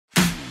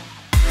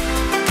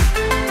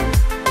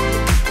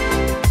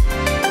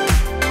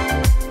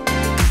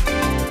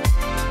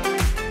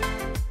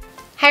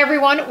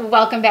everyone,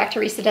 welcome back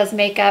to Risa Does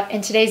Makeup. In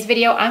today's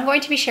video, I'm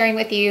going to be sharing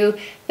with you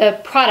the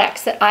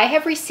products that I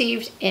have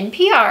received in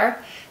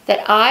PR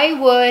that I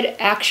would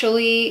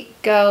actually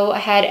go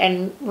ahead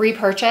and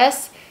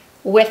repurchase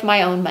with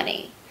my own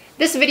money.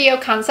 This video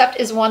concept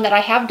is one that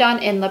I have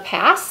done in the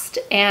past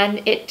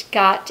and it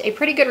got a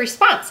pretty good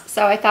response.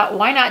 So I thought,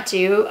 why not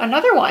do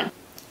another one?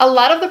 A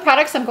lot of the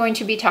products I'm going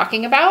to be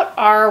talking about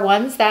are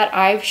ones that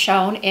I've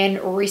shown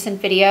in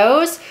recent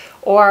videos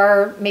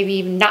or maybe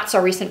even not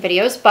so recent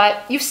videos,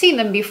 but you've seen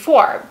them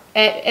before.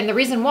 And the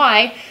reason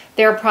why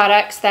they're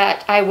products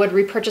that I would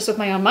repurchase with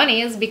my own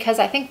money is because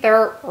I think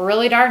they're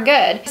really darn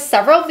good.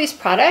 Several of these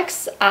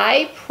products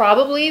I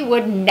probably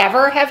would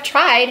never have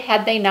tried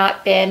had they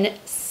not been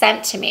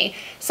sent to me.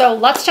 So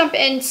let's jump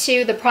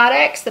into the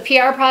products, the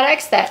PR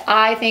products that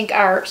I think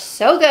are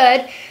so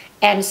good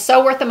and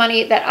so worth the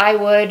money that I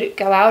would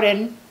go out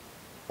and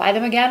buy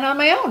them again on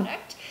my own.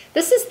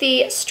 This is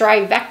the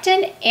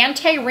StriVectin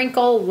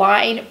Anti-Wrinkle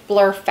Line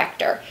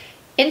Blurfector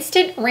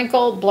Instant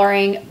Wrinkle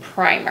Blurring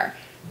Primer.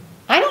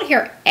 I don't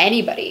hear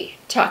anybody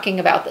talking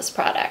about this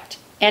product,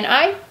 and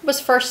I was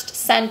first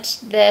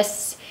sent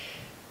this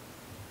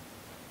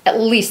at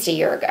least a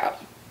year ago,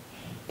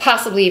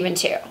 possibly even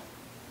 2.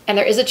 And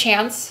there is a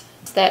chance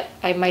that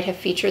I might have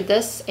featured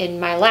this in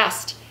my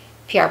last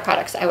PR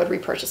products I would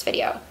repurchase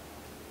video.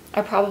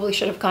 I probably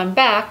should have gone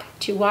back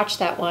to watch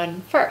that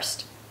one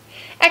first.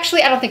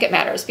 Actually, I don't think it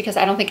matters because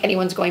I don't think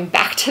anyone's going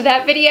back to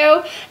that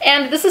video.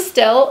 And this is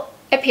still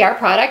a PR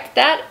product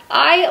that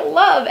I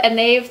love, and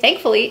they've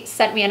thankfully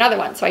sent me another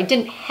one. So I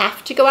didn't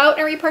have to go out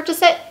and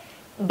repurchase it,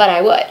 but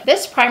I would.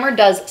 This primer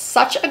does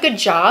such a good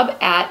job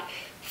at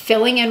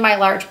filling in my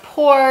large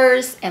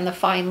pores and the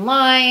fine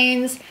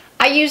lines.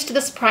 I used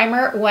this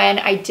primer when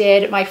I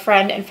did my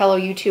friend and fellow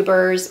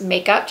YouTuber's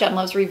makeup, Jen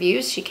Loves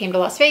Reviews. She came to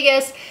Las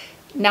Vegas,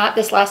 not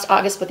this last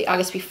August, but the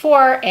August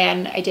before,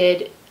 and I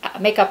did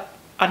makeup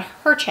on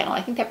her channel.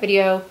 I think that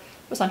video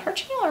was on her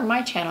channel or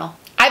my channel.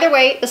 Either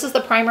way, this is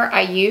the primer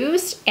I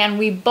used, and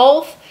we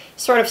both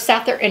sort of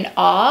sat there in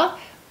awe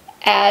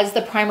as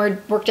the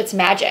primer worked its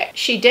magic.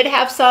 She did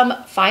have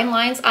some fine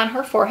lines on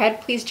her forehead.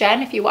 Please,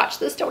 Jen, if you watch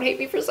this, don't hate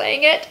me for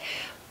saying it.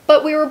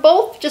 But we were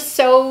both just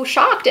so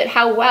shocked at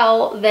how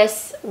well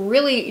this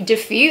really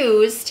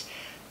diffused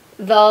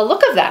the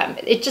look of them.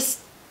 It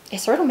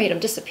sort of made them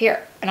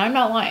disappear, and I'm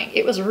not lying.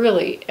 It was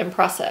really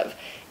impressive.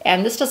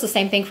 And this does the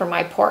same thing for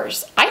my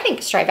pores. I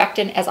think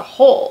StriVectin as a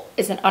whole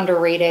is an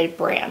underrated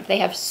brand. They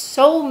have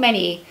so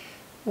many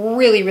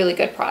really, really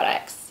good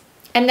products.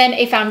 And then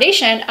a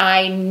foundation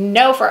I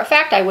know for a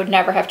fact I would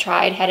never have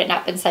tried had it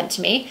not been sent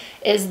to me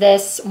is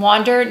this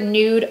Wunder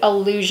Nude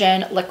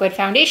Illusion Liquid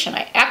Foundation.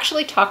 I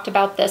actually talked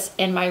about this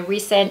in my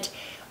recent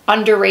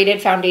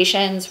underrated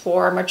foundations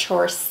for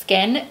mature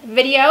skin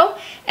video.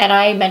 And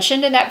I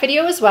mentioned in that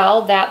video as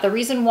well that the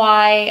reason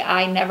why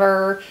I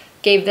never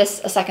gave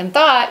this a second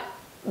thought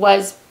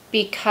was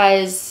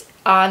because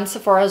on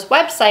Sephora's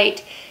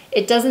website,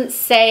 it doesn't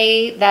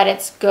say that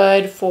it's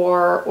good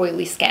for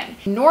oily skin.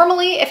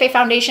 Normally, if a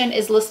foundation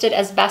is listed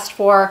as best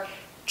for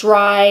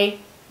dry,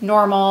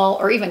 normal,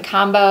 or even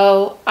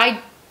combo, I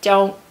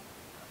don't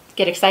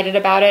get excited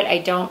about it. I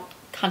don't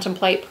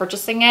contemplate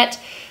purchasing it.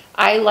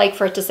 I like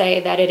for it to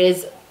say that it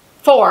is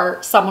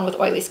for someone with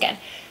oily skin.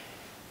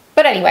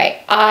 But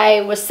anyway,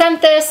 I was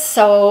sent this,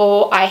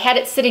 so I had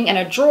it sitting in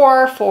a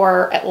drawer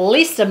for at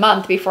least a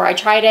month before I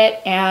tried it,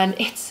 and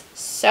it's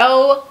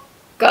so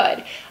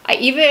good. I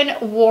even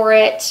wore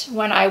it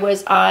when I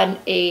was on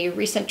a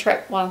recent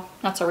trip, well,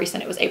 not so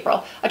recent, it was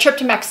April, a trip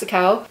to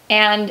Mexico,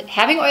 and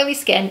having oily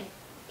skin,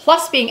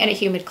 plus being in a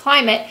humid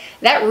climate,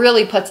 that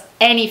really puts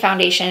any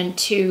foundation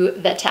to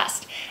the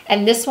test.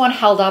 And this one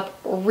held up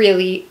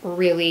really,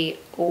 really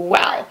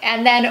well.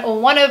 And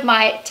then one of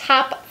my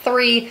top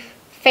 3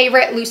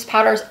 favorite loose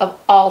powders of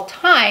all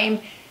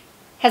time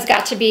has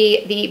got to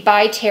be the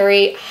By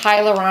Terry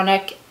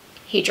Hyaluronic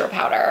Hydra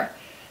powder.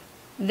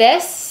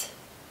 This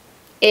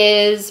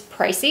is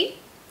pricey,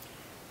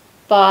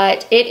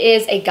 but it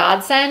is a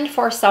godsend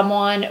for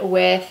someone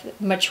with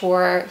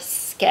mature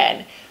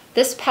skin.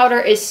 This powder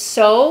is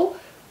so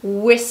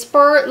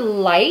whisper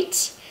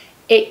light.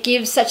 It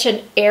gives such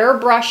an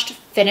airbrushed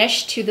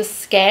finish to the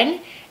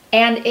skin,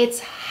 and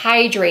it's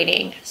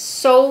hydrating.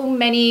 So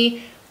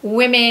many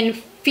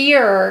women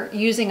fear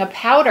using a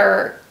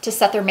powder to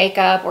set their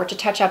makeup or to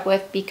touch up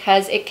with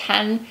because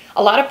a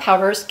lot of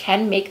powders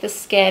can make the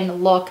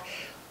skin look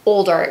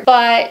older.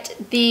 But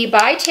the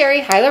By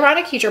Terry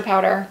Hyaluronic Hydra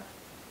powder,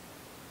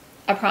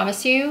 I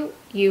promise you,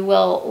 you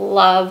will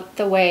love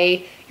the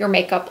way your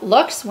makeup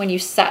looks when you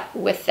set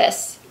with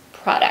this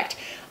product.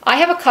 I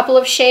have a couple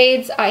of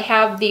shades. I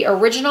have the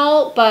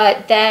original,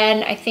 but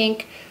then I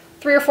think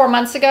 3 or 4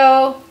 months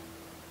ago,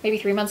 maybe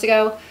 3 months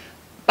ago,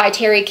 By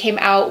Terry came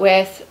out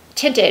with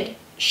tinted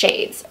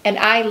shades, and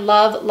I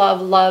love, love,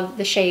 love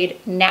the shade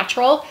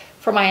Natural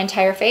for my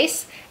entire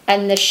face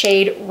and the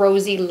shade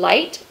Rosy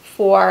Light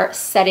for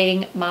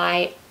setting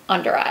my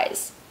under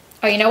eyes.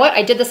 Oh, you know what?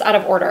 I did this out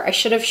of order. I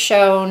should have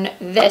shown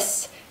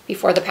this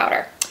before the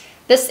powder.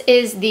 This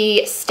is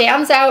the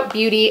Stansout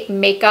Beauty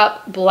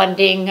Makeup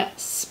Blending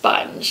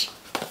Sponge.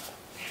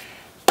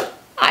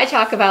 I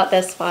talk about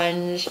this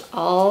sponge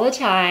all the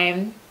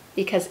time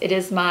because it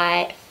is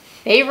my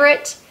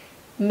favorite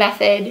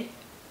method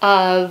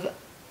of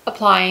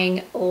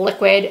applying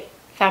liquid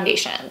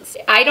foundations.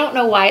 I don't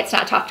know why it's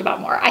not talked about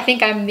more. I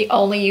think I'm the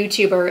only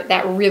YouTuber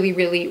that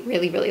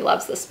really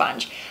loves this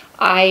sponge.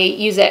 I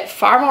use it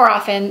far more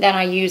often than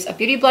I use a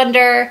beauty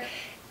blender.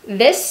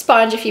 This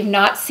sponge, if you've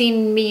not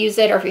seen me use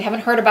it or if you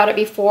haven't heard about it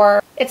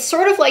before, it's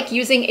sort of like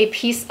using a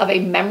piece of a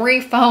memory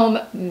foam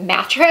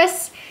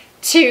mattress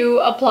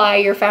to apply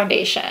your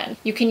foundation.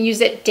 You can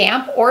use it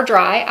damp or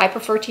dry. I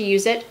prefer to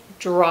use it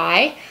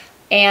dry,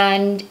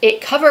 and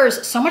it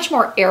covers so much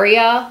more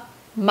area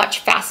much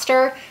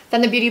faster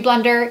than the beauty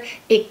blender.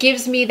 It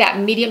gives me that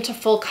medium to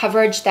full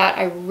coverage that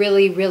I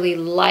really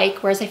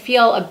like, whereas I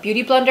feel a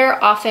beauty blender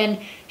often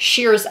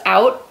shears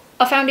out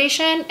a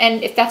foundation,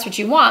 and if that's what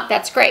you want,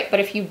 that's great. But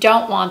if you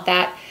don't want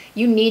that,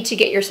 you need to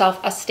get yourself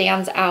a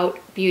Stansout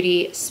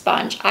Beauty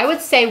sponge. I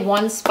would say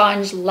one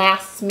sponge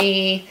lasts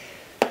me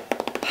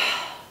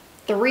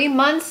 3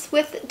 months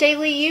with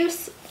daily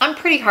use. I'm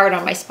pretty hard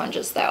on my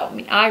sponges though. I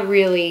mean, I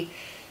really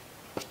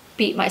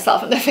beat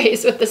myself in the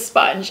face with the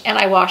sponge, and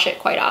I wash it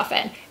quite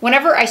often.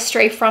 Whenever I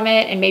stray from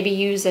it and maybe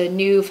use a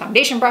new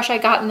foundation brush I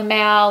got in the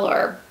mail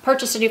or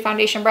purchase a new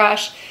foundation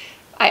brush,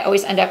 I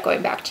always end up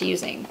going back to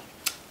using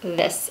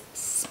this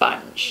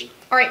sponge.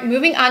 All right,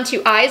 moving on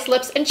to eyes,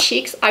 lips, and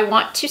cheeks, I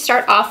want to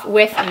start off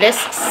with this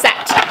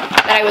set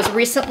that I was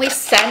recently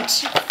sent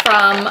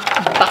from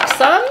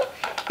Buxom.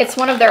 It's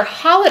one of their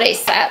holiday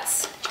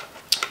sets,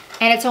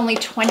 and it's only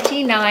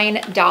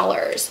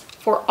 $29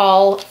 for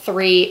all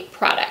 3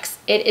 products.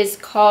 It is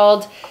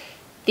called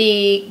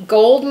the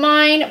Gold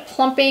Mine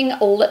Plumping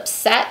Lip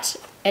Set,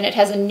 and it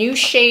has a new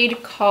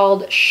shade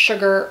called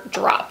Sugar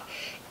Drop.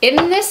 In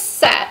this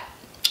set,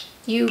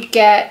 you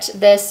get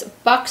this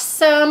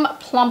Buxom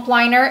plump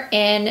liner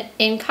in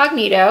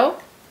Incognito,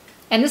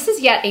 and this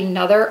is yet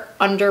another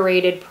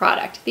underrated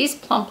product. These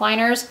plump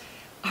liners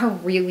are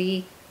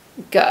really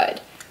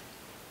good.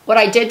 What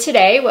I did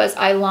today was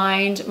I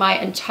lined my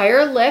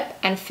entire lip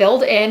and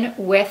filled in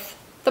with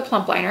the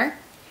plump liner,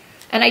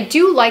 and I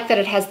do like that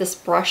it has this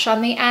brush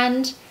on the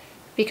end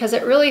because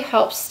it really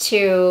helps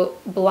to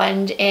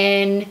blend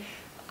in.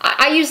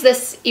 I use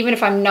this even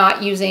if I'm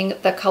not using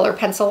the color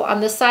pencil on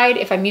this side.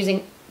 If I'm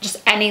using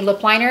just any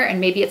lip liner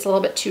and maybe it's a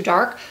little bit too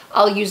dark,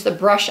 I'll use the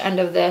brush end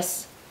of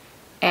this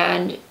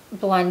and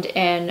blend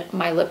in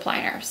my lip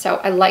liner. So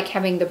I like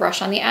having the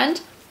brush on the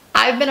end.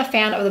 I've been a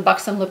fan of the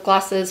Buxom lip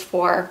glosses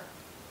for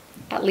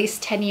at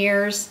least 10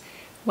 years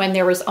when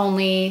there was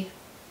only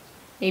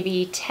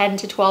maybe 10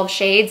 to 12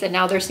 shades, and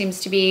now there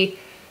seems to be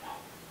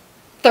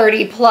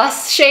 30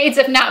 plus shades,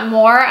 if not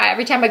more.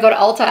 Every time I go to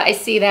Ulta, I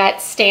see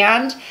that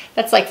stand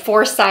that's like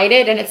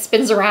 4-sided and it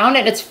spins around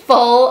and it's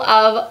full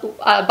of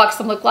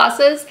Buxom lip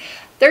glosses.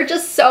 They're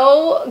just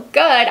so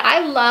good.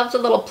 I love the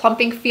little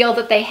plumping feel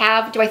that they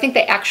have. Do I think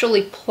they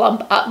actually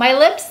plump up my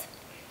lips?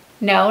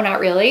 No, not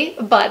really,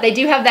 but they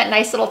do have that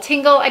nice little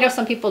tingle. I know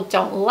some people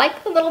don't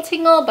like the little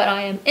tingle, but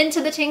I am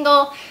into the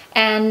tingle,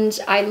 and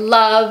I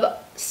love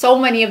so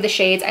many of the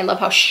shades. I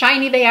love how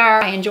shiny they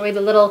are. I enjoy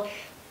the little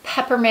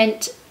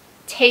peppermint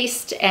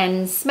taste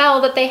and smell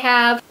that they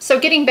have. So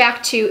getting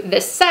back to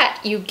this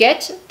set, you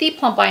get the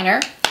plump liner.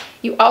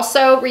 You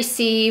also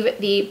receive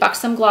the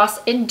Buxom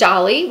Gloss in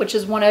Dolly, which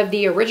is one of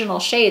the original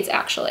shades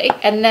actually.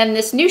 And then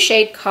this new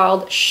shade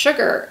called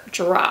Sugar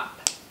Drop.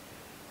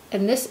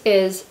 And this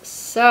is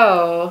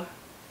so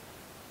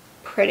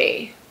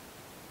pretty.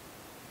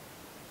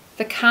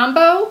 The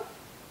combo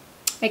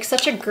makes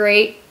such a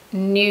great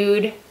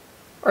nude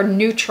or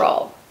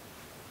neutral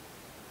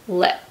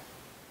lip.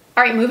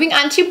 All right, moving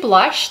on to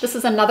blush. This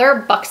is another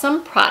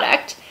Buxom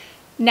product.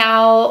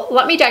 Now,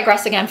 let me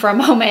digress again for a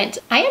moment.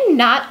 I am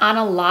not on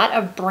a lot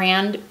of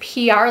brand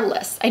PR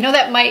lists. I know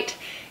that might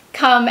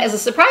come as a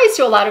surprise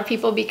to a lot of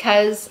people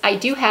because I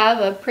do have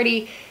a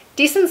pretty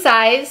decent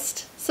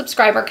sized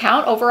subscriber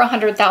count, over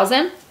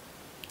 100,000.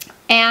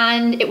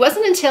 And it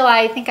wasn't until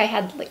I think I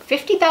had like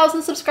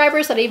 50,000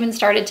 subscribers that I even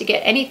started to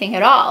get anything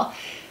at all.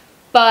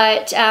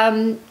 But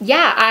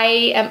yeah,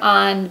 I am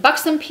on the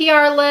Buxom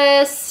PR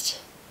list.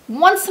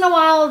 Once in a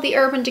while, the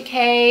Urban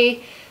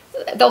Decay,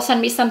 they'll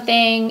send me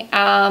something.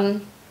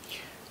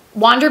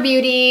 Wander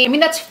Beauty, I mean,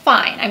 that's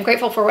fine. I'm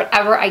grateful for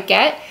whatever I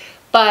get.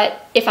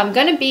 But if I'm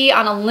gonna be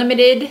on a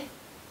limited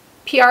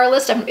PR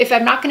list, if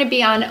I'm not gonna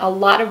be on a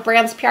lot of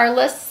brands' PR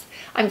lists,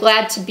 I'm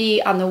glad to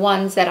be on the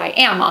ones that I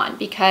am on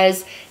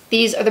because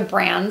these are the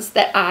brands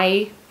that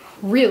I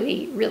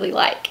really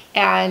like.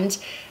 And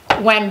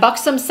when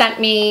Buxom sent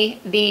me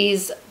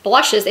these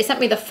blushes, they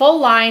sent me the full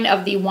line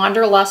of the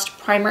Wanderlust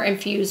Primer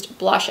Infused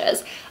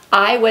blushes.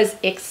 I was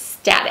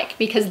ecstatic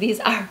because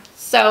these are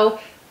so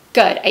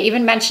good. I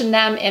even mentioned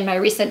them in my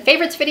recent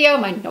favorites video,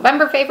 my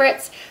November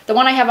favorites. The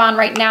one I have on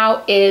right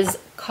now is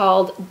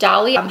called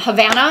Dolly.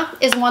 Havana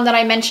is one that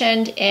I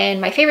mentioned in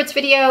my favorites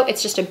video.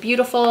 It's just a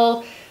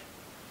beautiful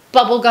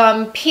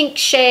bubblegum pink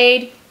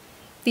shade.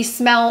 These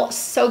smell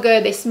so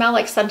good. They smell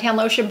like suntan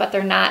lotion, but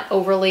they're not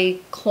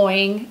overly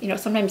cloying. You know,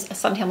 sometimes a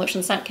suntan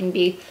lotion scent can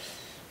be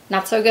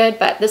not so good,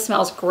 but this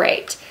smells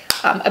great.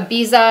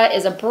 Ibiza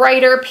is a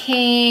brighter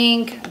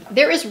pink.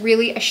 There is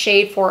really a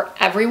shade for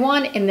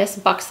everyone in this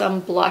Buxom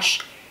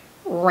blush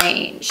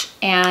range,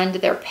 and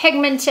they're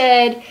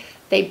pigmented.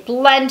 They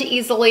blend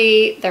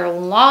easily. They're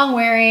long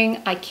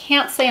wearing. I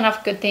can't say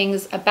enough good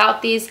things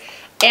about these.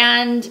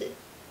 And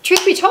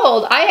truth be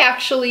told, I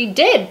actually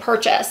did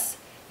purchase,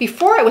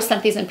 before I was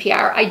sent these in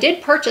PR, I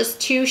did purchase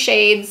 2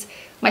 shades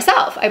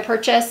myself. I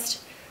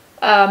purchased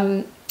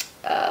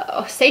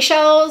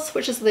Seychelles,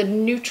 which is the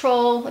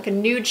neutral, like a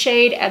nude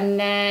shade, and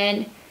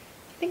then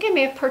I think I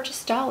may have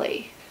purchased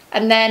Dolly.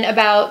 And then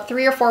about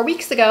 3 or 4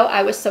 weeks ago,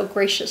 I was so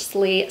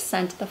graciously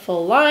sent the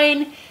full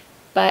line,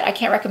 but I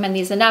can't recommend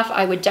these enough.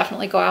 I would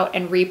definitely go out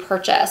and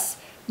repurchase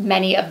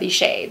many of these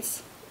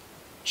shades,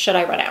 should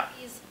I run out.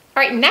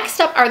 All right, next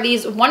up are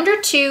these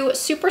Wunder 2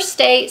 Super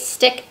Stay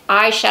Stick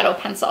Eyeshadow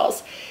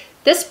Pencils.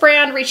 This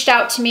brand reached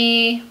out to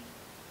me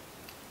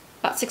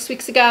about 6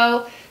 weeks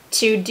ago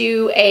to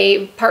do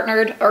a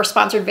partnered or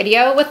sponsored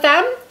video with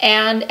them.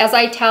 And as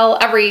I tell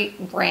every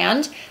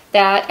brand,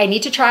 that I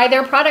need to try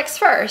their products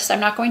first. I'm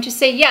not going to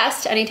say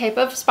yes to any type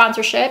of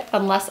sponsorship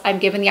unless I'm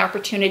given the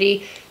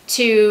opportunity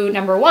to,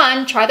 number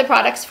one, try the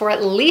products for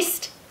at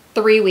least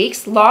 3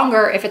 weeks,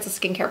 longer if it's a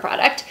skincare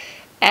product.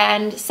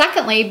 And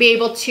secondly, be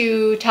able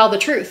to tell the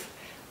truth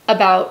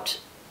about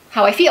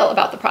how I feel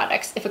about the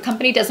products. If a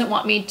company doesn't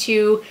want me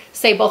to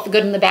say both the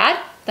good and the bad,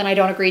 then I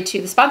don't agree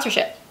to the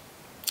sponsorship.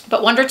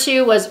 But Wunder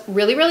 2 was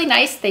really, really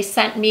nice. They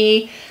sent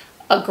me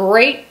a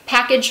great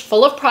package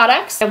full of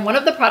products. And one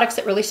of the products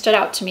that really stood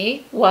out to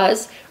me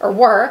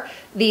were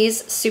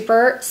these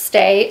Super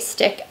Stay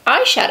Stick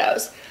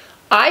eyeshadows.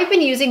 I've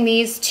been using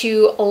these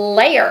to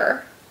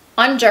layer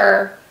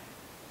under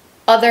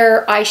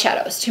other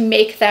eyeshadows to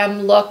make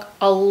them look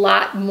a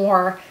lot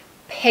more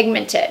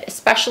pigmented,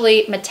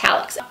 especially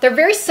metallics. They're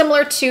very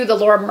similar to the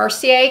Laura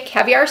Mercier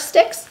Caviar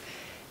Sticks.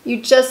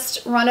 You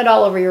just run it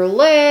all over your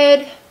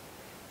lid,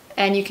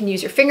 and you can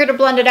use your finger to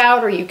blend it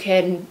out, or you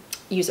can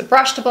use a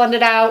brush to blend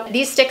it out.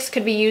 These sticks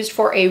could be used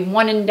for a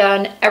one and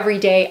done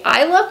everyday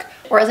eye look,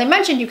 or as I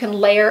mentioned, you can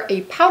layer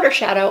a powder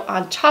shadow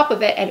on top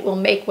of it and it will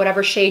make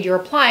whatever shade you're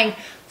applying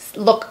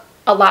look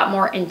a lot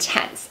more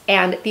intense.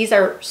 And these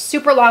are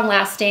super long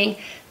lasting.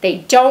 They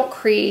don't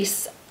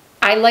crease.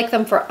 I like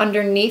them for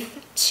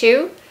underneath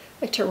too.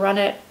 I like to run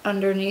it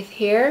underneath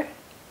here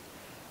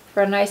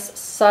for a nice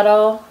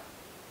subtle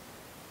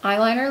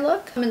eyeliner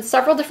look. I'm in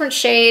several different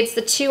shades.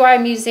 The two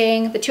I'm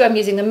using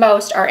the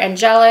most are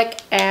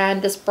Angelic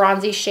and this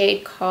bronzy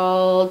shade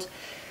called,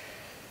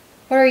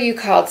 what are you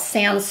called?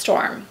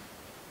 Sandstorm.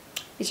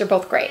 These are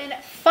both great. And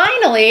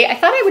finally, I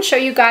thought I would show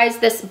you guys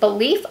this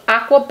Belif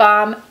Aqua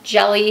Bomb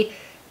Jelly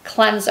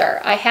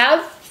Cleanser. I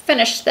have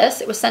finished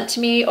this. It was sent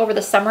to me over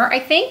the summer, I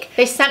think.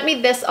 They sent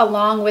me this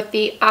along with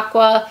the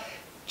Aqua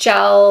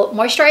Gel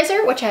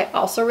Moisturizer, which I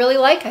also really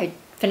like. I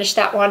finished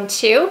that one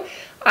too.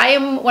 I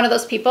am one of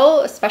those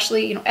people,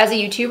 especially, you know, as a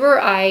YouTuber,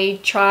 I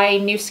try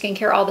new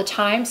skincare all the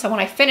time. So when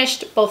I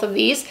finished both of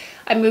these,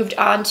 I moved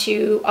on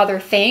to other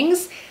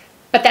things,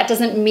 but that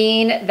doesn't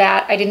mean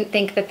that I didn't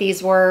think that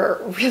these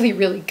were really,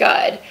 really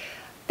good.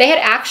 They had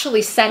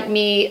actually sent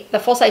me the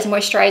full-size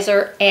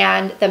moisturizer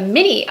and the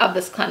mini of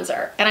this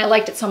cleanser, and I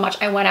liked it so much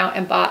I went out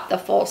and bought the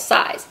full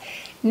size.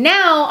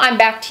 Now I'm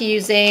back to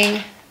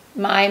using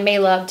my May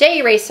Love Day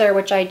Eraser,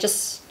 which I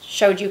just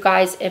showed you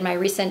guys in my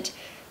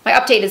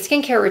updated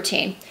skincare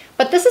routine.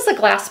 But this is a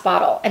glass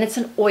bottle and it's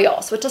an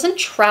oil, so it doesn't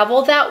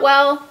travel that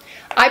well.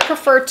 I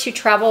prefer to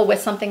travel with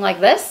something like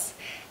this,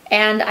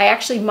 and I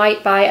actually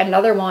might buy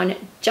another one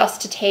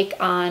just to take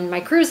on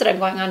my cruise that I'm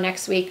going on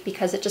next week,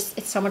 because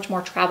it's so much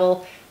more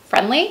travel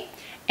friendly.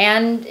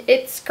 And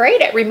it's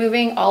great at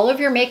removing all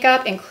of your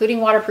makeup, including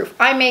waterproof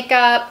eye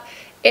makeup.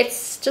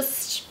 It's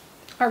just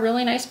a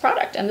really nice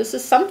product, and this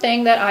is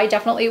something that I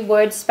definitely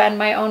would spend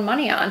my own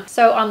money on.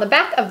 So on the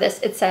back of this,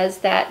 it says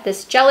that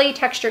this jelly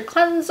textured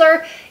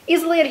cleanser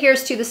easily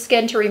adheres to the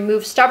skin to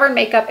remove stubborn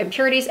makeup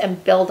impurities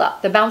and build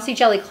up. The bouncy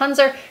jelly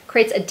cleanser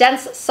creates a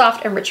dense,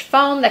 soft, and rich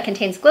foam that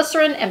contains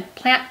glycerin and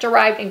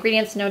plant-derived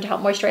ingredients known to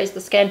help moisturize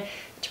the skin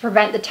to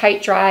prevent the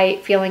tight, dry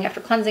feeling after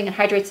cleansing, and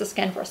hydrates the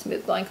skin for a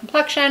smooth, glowing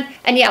complexion.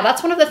 And yeah,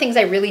 that's one of the things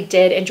I really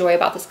did enjoy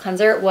about this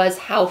cleanser, was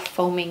how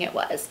foaming it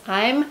was.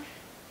 I'm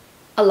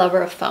a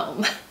lover of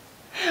foam.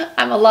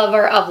 I'm a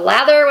lover of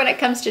lather when it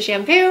comes to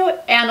shampoo,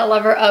 and a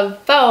lover of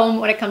foam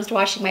when it comes to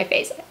washing my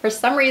face. For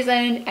some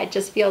reason, it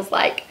just feels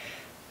like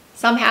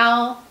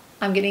somehow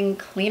I'm getting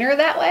cleaner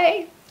that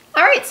way.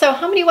 All right, so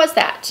how many was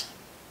that?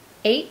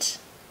 8,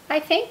 I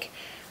think.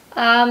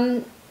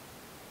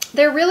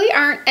 There really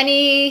aren't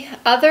any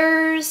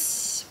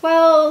others.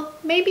 Well,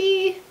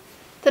 maybe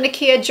the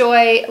Nikkia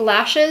Joy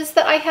lashes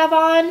that I have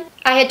on.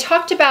 I had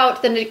talked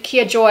about the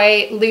Nikkia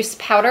Joy loose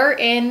powder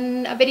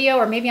in a video,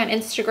 or maybe on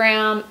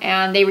Instagram,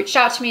 and they reached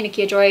out to me,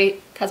 Nikkia Joy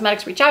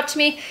Cosmetics reached out to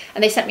me,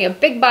 and they sent me a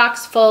big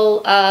box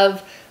full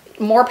of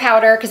more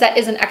powder, because that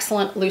is an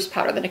excellent loose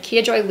powder. The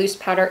Nikkia Joy loose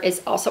powder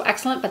is also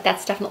excellent, but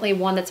that's definitely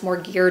one that's more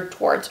geared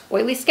towards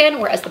oily skin,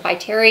 whereas the By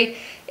Terry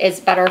is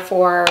better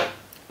for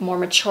more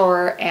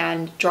mature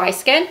and dry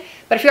skin.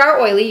 But if you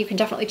are oily, you can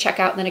definitely check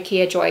out the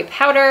Nikkia Joy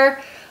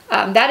powder.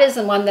 That is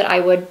the one that I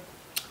would,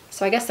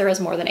 so I guess there is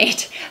more than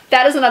 8.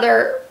 That is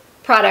another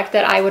product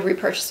that I would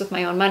repurchase with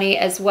my own money,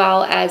 as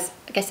well as,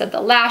 like I said,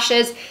 the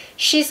lashes.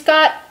 She's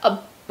got a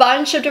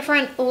bunch of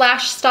different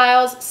lash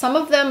styles. Some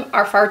of them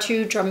are far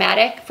too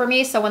dramatic for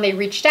me, so when they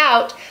reached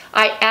out,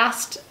 I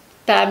asked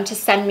them to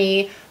send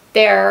me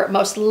their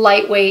most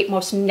lightweight,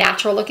 most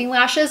natural looking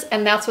lashes,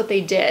 and that's what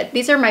they did.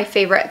 These are my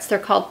favorites. They're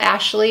called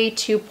Ashley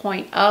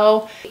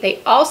 2.0.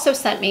 They also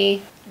sent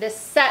me this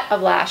set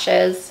of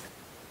lashes.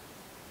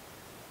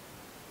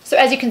 So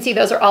as you can see,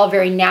 those are all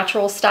very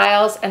natural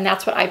styles, and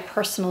that's what I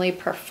personally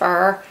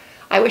prefer.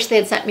 I wish they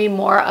had sent me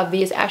more of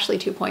these Ashley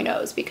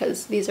 2.0s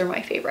because these are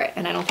my favorite,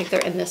 and I don't think they're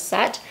in this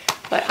set,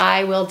 but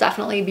I will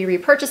definitely be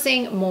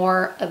repurchasing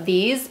more of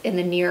these in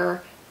the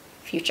near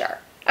future.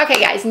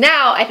 Okay guys,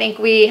 now I think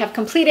we have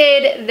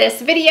completed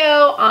this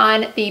video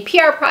on the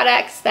PR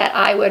products that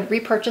I would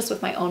repurchase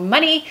with my own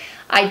money.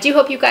 I do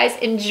hope you guys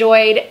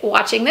enjoyed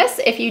watching this.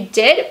 If you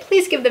did,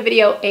 please give the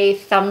video a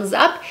thumbs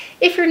up.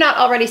 If you're not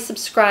already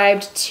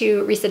subscribed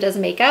to Risa Does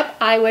Makeup,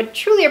 I would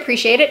truly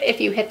appreciate it if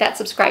you hit that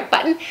subscribe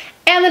button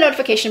and the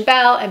notification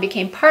bell and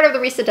became part of the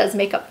Risa Does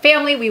Makeup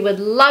family. We would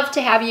love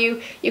to have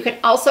you. You can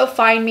also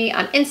find me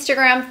on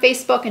Instagram,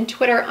 Facebook, and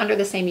Twitter under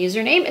the same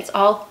username. It's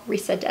all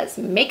Risa Does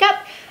Makeup.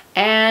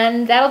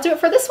 And that'll do it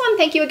for this one.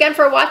 Thank you again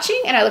for watching,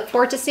 and I look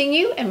forward to seeing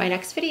you in my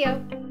next video.